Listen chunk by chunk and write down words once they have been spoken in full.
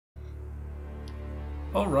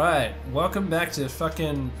Alright, welcome back to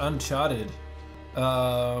fucking Uncharted.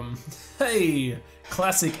 Hey,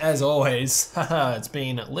 classic as always. Haha, it's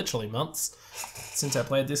been literally months since I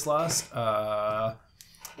played this last.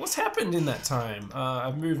 What's happened in that time?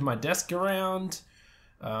 I've moved my desk around.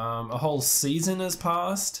 A whole season has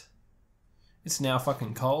passed. It's now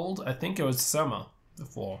fucking cold. I think it was summer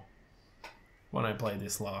before when I played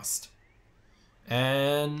this last.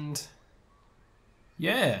 And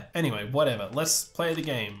yeah, anyway, whatever. Let's play the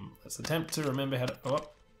game. Let's attempt to remember how to... Oh.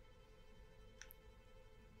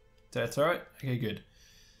 Did I throw it? Okay, good.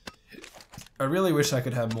 I really wish I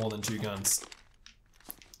could have more than 2 guns.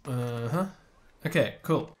 Okay,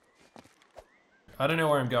 cool. I don't know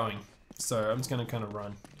where I'm going, so I'm just gonna kind of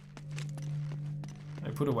run. I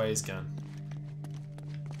put away his gun.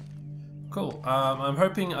 Cool. I'm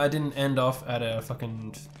hoping I didn't end off at a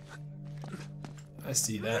fucking... I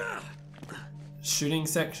see that. Shooting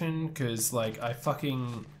section, because like I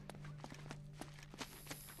fucking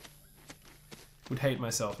would hate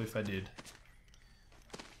myself if I did.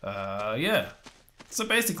 Yeah. So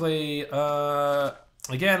basically,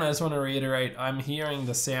 again, I just want to reiterate, I'm hearing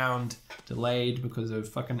the sound delayed because of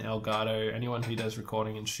fucking Elgato. Anyone who does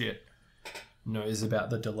recording and shit knows about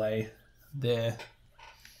the delay there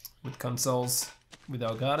with consoles with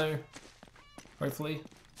Elgato, hopefully.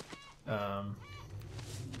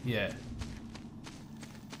 Yeah.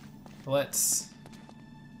 Let's...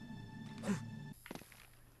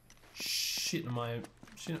 Shit, am I...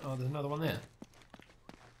 Shit, oh, there's another one there.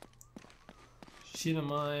 Shit,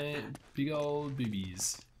 am I big old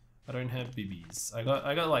boobies? I don't have boobies. I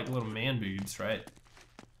got like little man boobs, right?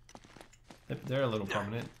 They're a little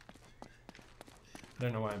prominent. I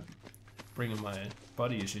don't know why I'm bringing my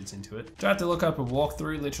body issues into it. Tried to look up a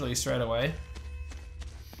walkthrough literally straight away.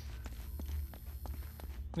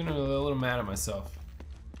 I'm gonna be a little mad at myself.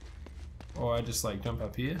 Or I just like jump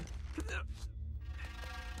up here.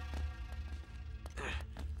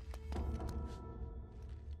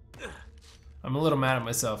 I'm a little mad at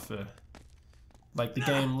myself for, like, the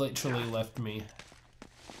game literally left me.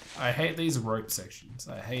 I hate these rope sections.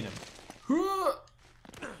 I hate them.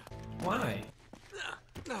 Why?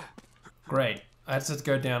 Great. I had to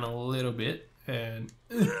go down a little bit and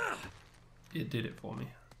it did it for me.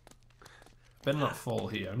 Better not fall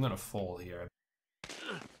here. I'm gonna fall here.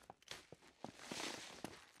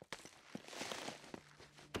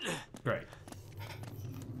 Great.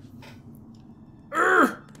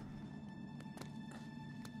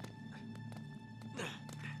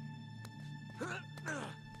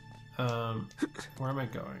 Where am I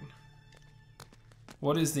going?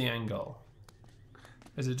 What is the end goal?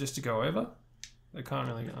 Is it just to go over? I can't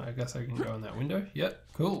really, I guess I can go in that window. Yep,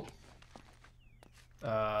 cool.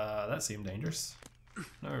 That seemed dangerous.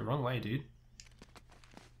 No, wrong way, dude.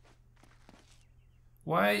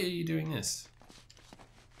 Why are you doing this?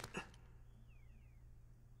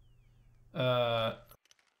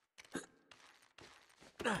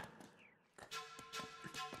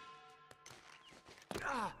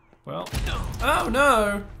 Well, oh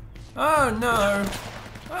no! Oh no!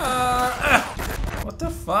 What the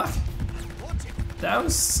fuck? That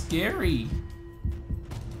was scary.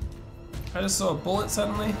 I just saw a bullet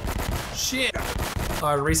suddenly. Shit!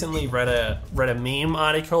 I recently read a meme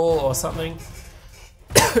article or something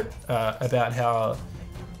about how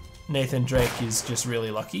Nathan Drake is just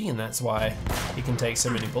really lucky, and that's why he can take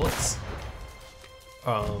so many bullets.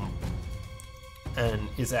 And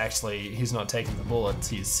is actually, he's not taking the bullets,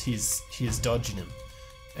 he's dodging them,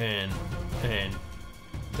 and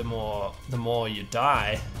the more you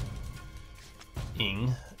die,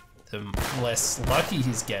 the less lucky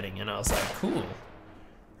he's getting. And I was like, cool.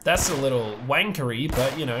 That's a little wankery,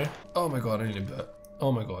 but you know. Oh my god, I need a burp.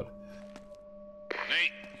 Oh my god.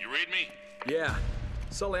 Nate, you read me? Yeah.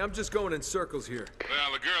 Sully, I'm just going in circles here.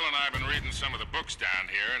 Well, the girl and I have been reading some of the books down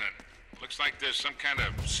here, and it looks like there's some kind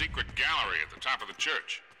of secret gallery at the top of the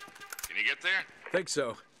church. Can you get there? Think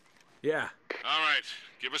so. Yeah. All right.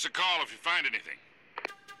 Give us a call if you find anything.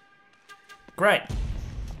 Great.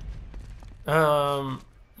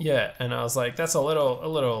 Yeah, and I was like, that's a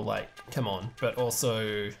little like, come on. But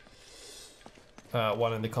also,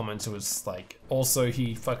 one in the comments was like, also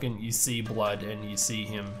you see blood and you see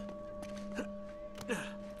him,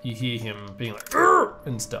 you hear him being like, "Arr!"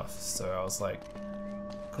 and stuff. So I was like,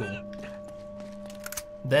 cool.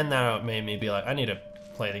 Then that made me be like, I need to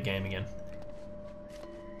play the game again.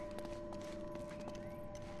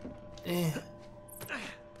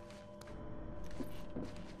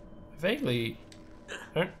 Vaguely,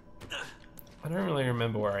 I don't really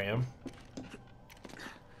remember where I am.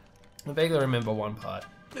 I vaguely remember one part.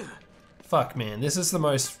 Fuck, man, this is the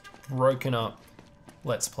most broken up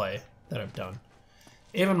Let's Play that I've done.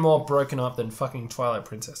 Even more broken up than fucking Twilight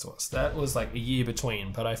Princess was. That was like a year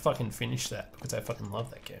between, but I fucking finished that because I fucking love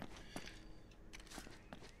that game.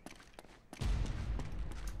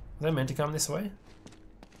 Was I meant to come this way?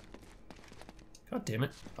 God damn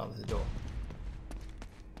it. Oh, there's a door.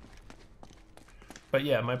 But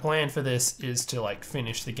yeah, my plan for this is to like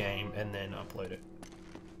finish the game and then upload it.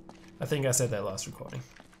 I think I said that last recording.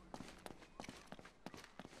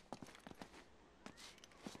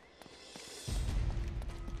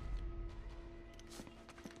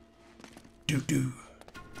 Do.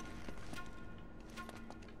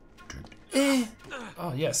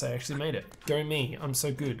 Oh yes, I actually made it. Go me, I'm so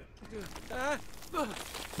good.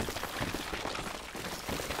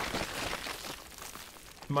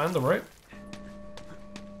 Am I on the rope?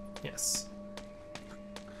 Yes.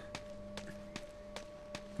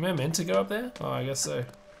 Am I meant to go up there? Oh, I guess so.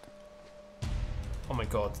 Oh my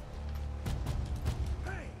god.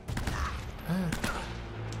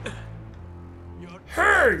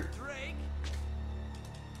 Hey!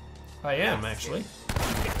 I am, actually.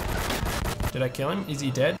 Did I kill him? Is he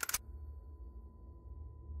dead?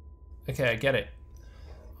 Okay, I get it.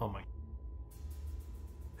 Oh my.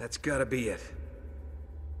 That's gotta be it.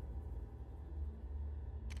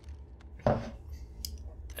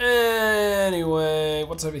 Anyway,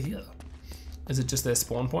 what's over here? Is it just their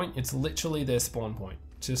spawn point? It's literally their spawn point.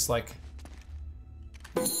 Just like...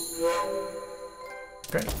 Great.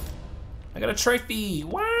 I got a trophy!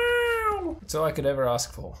 Wow! That's all I could ever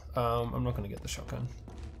ask for. I'm not gonna get the shotgun.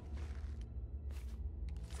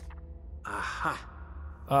 Aha!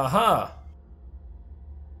 Aha!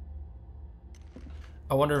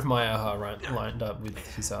 I wonder if my aha lined up with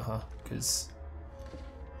his aha, because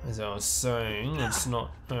as I was saying, it's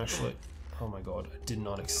not actually... Oh my god, I did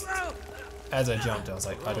not as I jumped, I was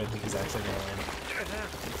like, I don't think he's actually gonna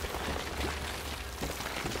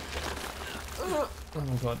land. Oh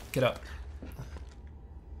my god, get up.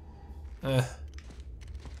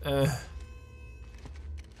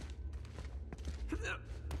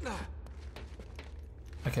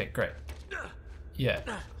 Okay, great. Yeah,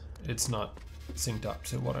 it's not synced up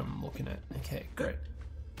to what I'm looking at. Okay, great.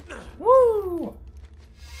 Woo!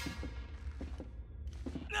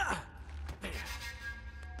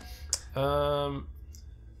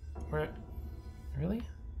 Where? Really?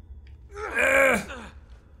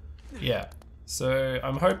 Yeah. So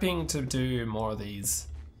I'm hoping to do more of these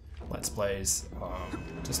Let's Plays.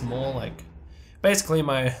 Just more like, basically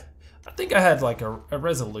I think I had like a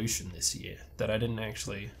resolution this year that I didn't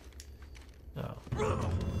actually. Oh.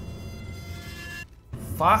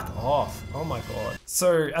 Fuck off. Oh my god.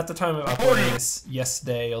 So at the time of uploading this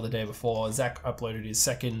yesterday or the day before, Zach uploaded his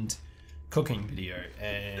second cooking video,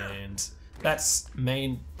 and that's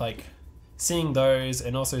made like seeing those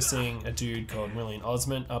and also seeing a dude called William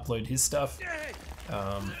Osmond upload his stuff.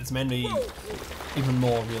 It's made me even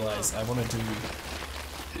more realize I want to do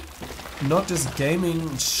not just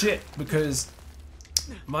gaming shit, because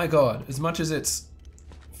my god, as much as it's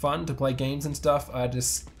fun to play games and stuff, I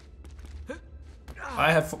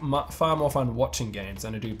have far more fun watching games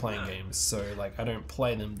than I do playing games. So like I don't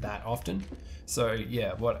play them that often. So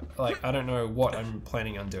yeah, I don't know what I'm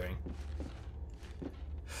planning on doing.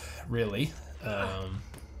 Really.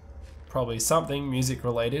 Probably something music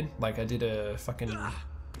related. Like I did a fucking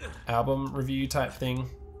album review type thing.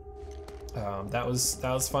 That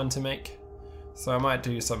was fun to make. So I might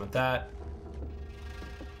do some of that.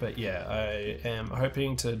 But yeah, I am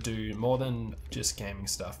hoping to do more than just gaming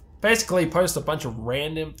stuff. Basically post a bunch of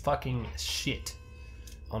random fucking shit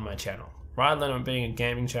on my channel. Rather than it being a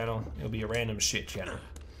gaming channel, it'll be a random shit channel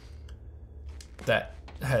that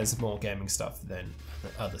has more gaming stuff than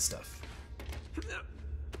other stuff.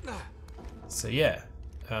 So yeah.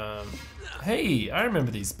 Hey, I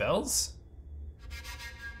remember these bells.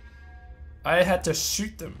 I had to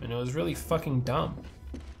shoot them and it was really fucking dumb.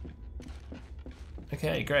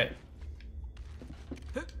 Okay, great.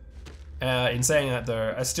 In saying that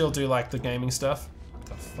though, I still do like the gaming stuff. What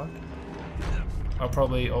the fuck? I'll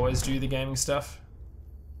probably always do the gaming stuff.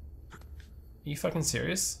 Are you fucking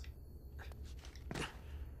serious?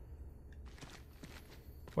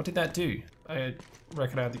 What did that do? I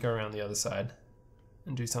reckon I have to go around the other side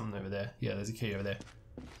and do something over there. Yeah, there's a key over there.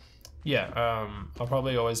 Yeah, I'll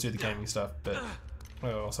probably always do the gaming stuff, but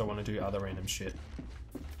I also want to do other random shit.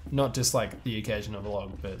 Not just like the occasional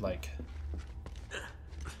vlog, but like,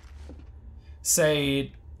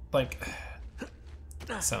 say, like,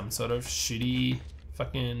 some sort of shitty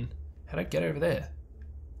fucking... How'd I get over there?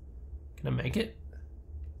 Can I make it?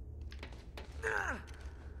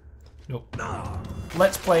 Nope.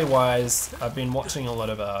 Let's play wise, I've been watching a lot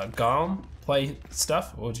of Garm play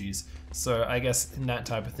stuff. Oh geez. So I guess in that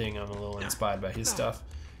type of thing, I'm a little inspired by his stuff.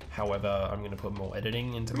 However, I'm going to put more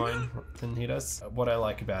editing into mine than he does. What I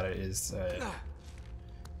like about it is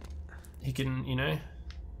he can, you know,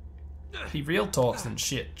 he real talks and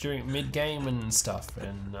shit during mid-game and stuff,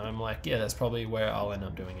 and I'm like, yeah, that's probably where I'll end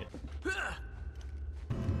up doing it.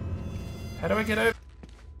 How do I get over?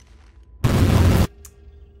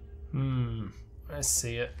 I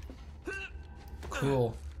see it.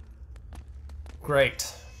 Cool.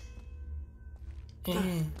 Great.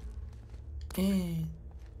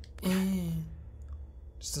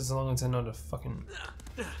 Just as long as they're not a fucking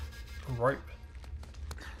rope.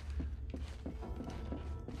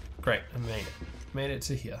 Great, I made it. Made it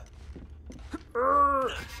to here.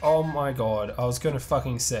 Oh my god, I was gonna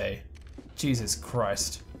fucking say. Jesus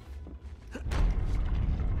Christ.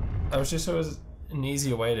 I was just, it was an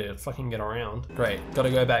easier way to fucking get around. Great,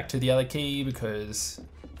 gotta go back to the other key because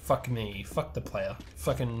fuck me, fuck the player.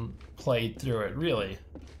 Fucking played through it, really.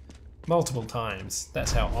 Multiple times.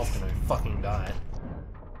 That's how often I fucking die.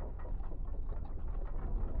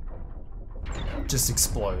 Just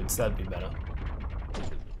explodes, that'd be better.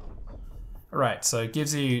 Alright, so it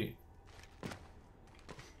gives you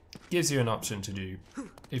an option to do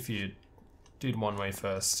if you did one way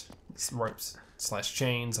first. It's ropes /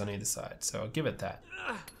 chains on either side, so I'll give it that.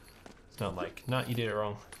 It's not like, no, you did it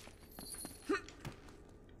wrong.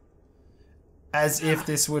 As if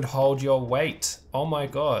this would hold your weight. Oh my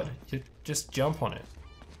god, you just jump on it.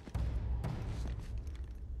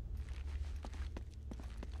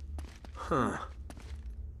 Huh.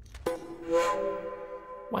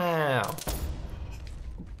 Wow.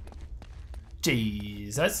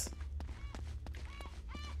 Jesus.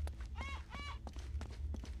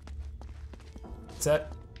 Is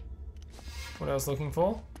that what I was looking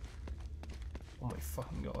for? Oh my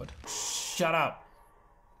fucking god. Shut up.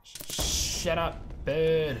 Shut up,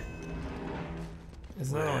 bird.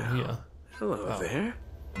 There's no one here. Hello there.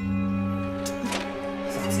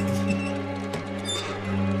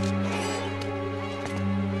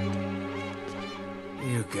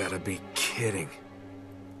 You gotta be kidding.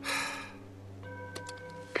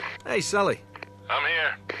 Hey, Sully. I'm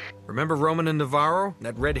here. Remember Roman and Navarro?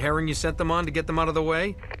 That red herring you sent them on to get them out of the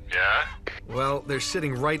way? Yeah? Well, they're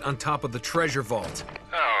sitting right on top of the treasure vault.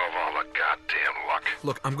 Oh, of all the goddamn luck.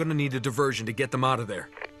 Look, I'm gonna need a diversion to get them out of there.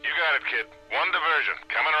 You got it, kid. One diversion.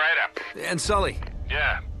 Coming right up. And Sully,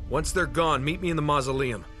 Yeah. once they're gone, meet me in the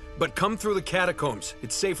mausoleum. But come through the catacombs.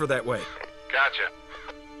 It's safer that way. Gotcha.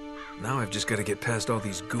 Now I've just gotta get past all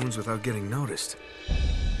these goons without getting noticed.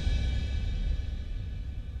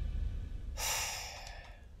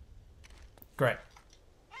 Great.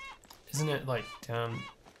 Isn't it like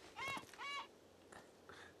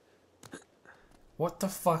what the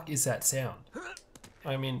fuck is that sound?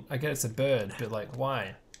 I mean, I guess it's a bird, but like,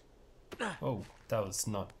 why? Oh, that was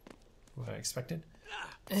not what I expected.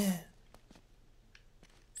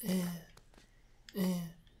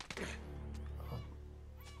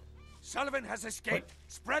 Sullivan has escaped.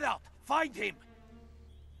 Spread out. Find him.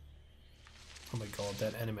 Oh my god,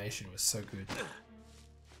 that animation was so good.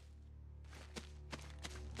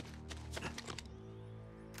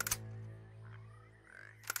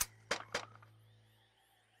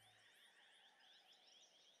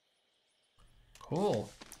 Cool.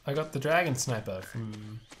 I got the dragon sniper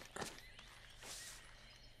from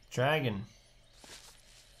Dragon.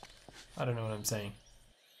 I don't know what I'm saying.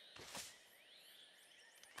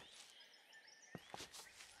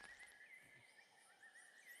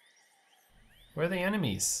 Where are the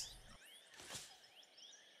enemies?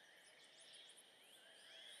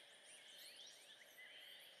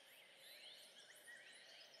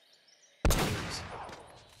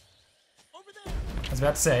 I was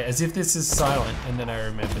about to say, as if this is silent, and then I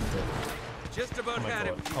remembered that. Just about Oh my had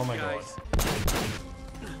god. him. Oh my god. guys.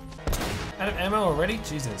 Out of ammo already?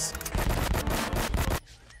 Jesus.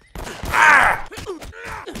 Ah! Oh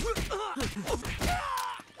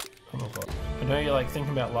my god. I know you're like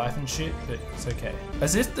thinking about life and shit, but it's okay.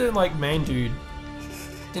 As if the like main dude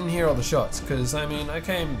didn't hear all the shots, because I mean, I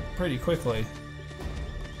came pretty quickly.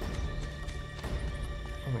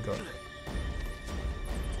 Oh my god.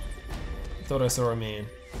 I thought I saw a man.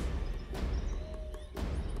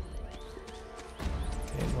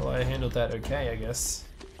 Okay, well I handled that okay, I guess.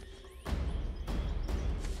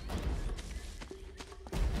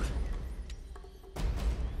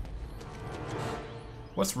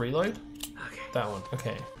 What's reload? Okay. That one,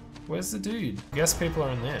 okay. Where's the dude? I guess people are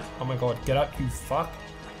in there. Oh my god, get up, you fuck.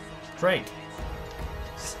 Drake.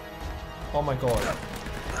 Oh my god.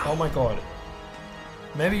 Oh my god.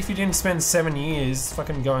 Maybe if you didn't spend 7 years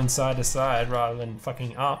fucking going side to side rather than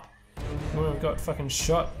fucking up, you would have got fucking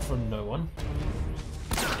shot from no one.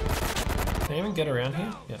 Can I even get around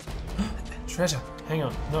here? Yeah. Treasure. Hang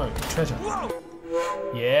on. No, treasure.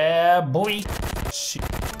 Yeah, boy. Shit.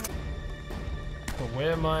 But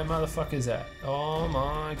where my motherfucker's at? Oh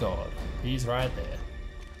my god. He's right there.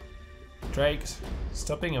 Drake,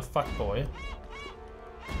 stop being a fuckboy.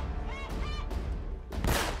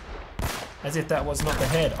 As if that was not the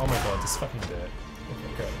head. Oh my god, this fucking dirt. Okay,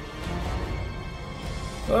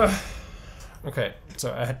 great. Okay,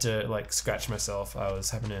 so I had to like scratch myself. I was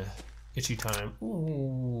having a itchy time.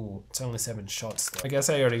 Ooh, it's only 7 shots though. I guess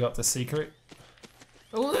I already got the secret.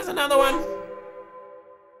 Oh, there's another one!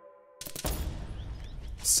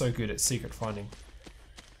 So good at secret finding.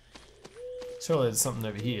 Surely there's something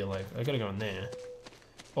over here, like, I gotta go in there.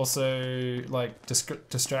 Also, like,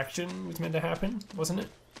 distraction was meant to happen, wasn't it?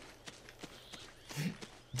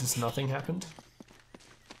 Just nothing happened.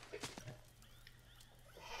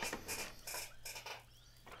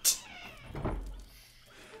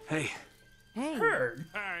 Hey. Hey. Heard.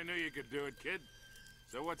 I knew you could do it, kid.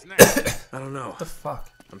 So what's next? I don't know. What the fuck?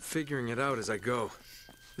 I'm figuring it out as I go.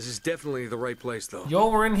 This is definitely the right place, though.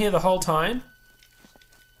 Y'all were in here the whole time?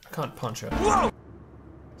 I can't punch her. Whoa!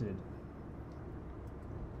 Did.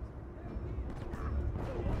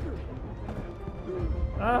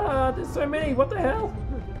 Ah, there's so many. What the hell?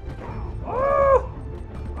 Oh!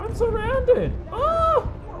 I'm surrounded.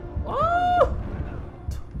 Oh!